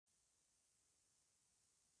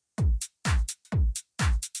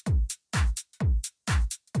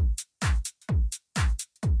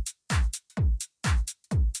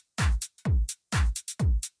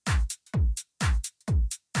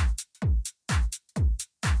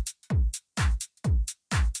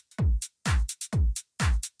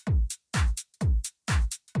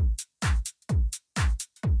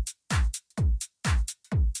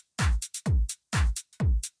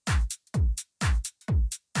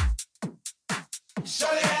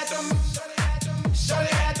Shorty had them.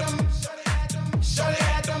 Shorty had them. Shorty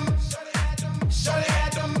had them. Shorty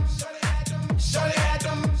had them. Shorty had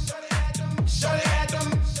them. Shorty had them.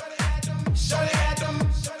 Shorty had them.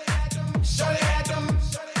 Shorty had them.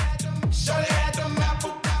 Shorty had them.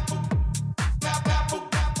 Apple, apple, apple, apple,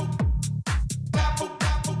 apple,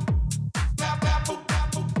 apple, apple,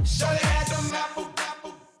 apple. Shorty had them. Apple,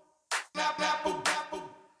 apple, apple, apple,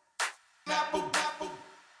 apple,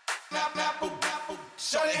 apple, apple, apple.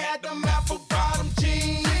 Shorty had them apple bottom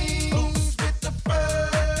jeans with the fur.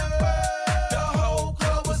 The whole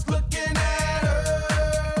club was looking at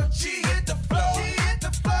her. She hit the floor.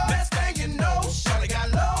 Best thing you know, shorty got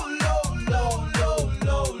low, low, low, low,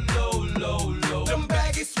 low, low, low, low. Them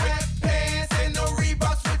baggy sweatpants and the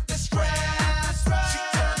Reeboks with the straps. She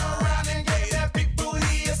turned around and gave that big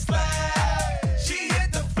booty a slap. She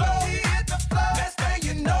hit the floor. Best thing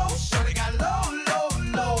you know, shorty got low, low,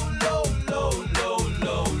 low, low, low, low,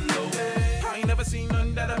 low, low. I ain't never seen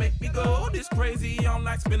nothing that'll make me go this crazy all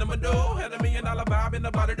night spinning my dough. Had $1 million vibe in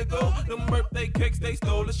the body to go. Them birthday cakes, they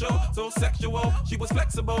stole the show. So sexual, she was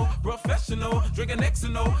flexible, professional, drinking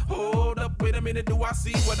Xano. Hold up, wait a minute, do I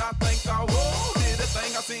see what I think I will? Did the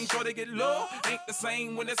thing I seen, sure they get low. Ain't the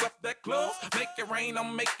same when it's up that close. Make it rain,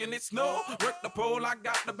 I'm making it snow. Work the pole, I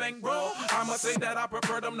got the bankroll. I must say that I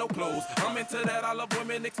prefer them no clothes. I'm into that, I love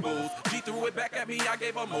women exposed. She threw it back at me, I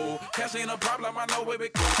gave her more. Cash ain't a problem, I know where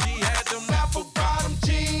it goes. She had them apple bottom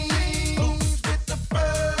jeans with the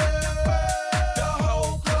fur. The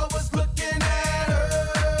whole club was looking at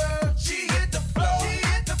her. She hit the floor.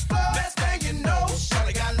 Best thing you know,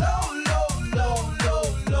 shorty got low, low, low, low,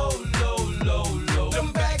 low, low, low, low.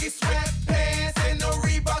 Them baggy sweatpants and the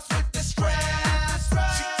Reeboks with the straps.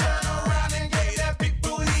 She turned around and gave that big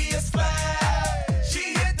booty a slap.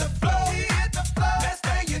 She hit the floor. Best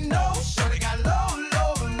thing you know, shorty got low,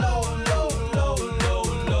 low, low, low, low, low,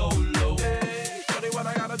 low, low. Hey, shorty, what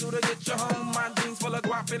I gotta do to get you home? My jeans full of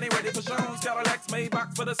guap and they ready for shows. Cadillacs made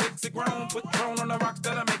box for the 6 grown. Put drone on the rocks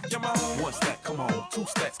that'll make you moan. 1 stack, come on. 2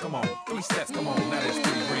 stacks, come on. 3 stacks, come on. Now that's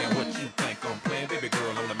 3 grand. What you think I'm playing? Baby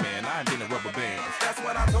girl, I'm the man. I ain't in the rubber bands. That's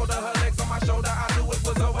what I told her. Her legs on my shoulder. I knew it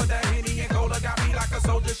was over. That Henny and Cola got me like a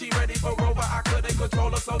soldier. She ready for Rover. I couldn't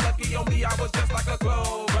control her. So lucky on me, I was just like a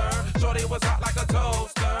clover. Shorty was hot like a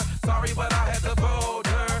toaster. Sorry, but I had to fold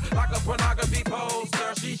her like a pornography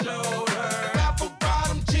poster. She showed her apple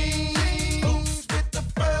bottom jeans with the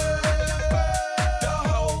fur. The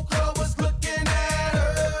whole club was looking at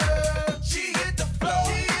her. She hit the floor.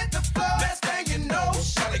 Best thing you know,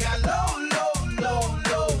 shorty got low, low, low,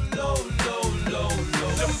 low, low, low, low,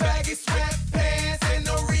 low. Them baggy sweatpants and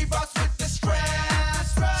the Reeboks with the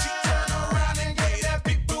straps. She turned around and gave that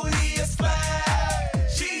big booty a slap.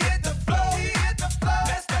 She hit the floor.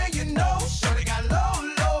 Best thing you know, shorty got low,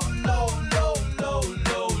 low, low, low, low,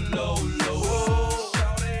 low, low, low.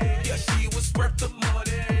 Yeah, she was worth the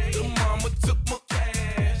money. The mama took my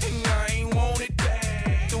cash, and I ain't want it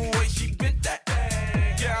back. The way she bent that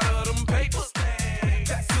bag, got her them paper stacks.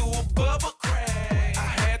 That's who above a crack. I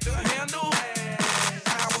had to handle that.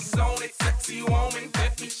 I was on it, sexy woman,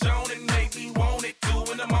 left me shown and made me want it.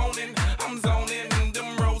 2 in the morning, I'm zoning,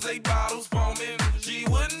 them rose bottles foaming. She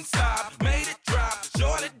wouldn't stop, made it drop.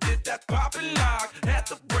 Shorty did that poppin' lock, had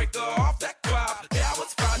to break her off that guap. Yeah, I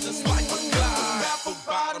was fine just like a clock. Apple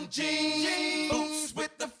bottom jeans, boots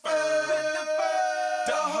with the fur.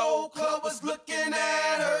 The whole club was looking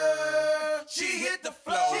at her. She hit the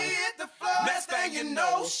floor. Best thing you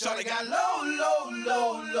know, shorty got low, low,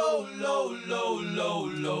 low, low, low, low, low,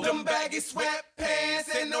 low. Them baggy sweatpants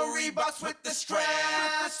and the Reeboks with the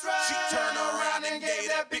straps. She turned around and gave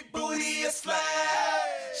that big booty a slap.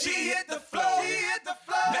 She hit the floor.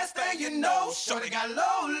 Best thing you know, shorty got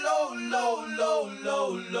low, low, low, low,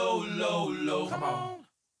 low, low, low, low. Come on.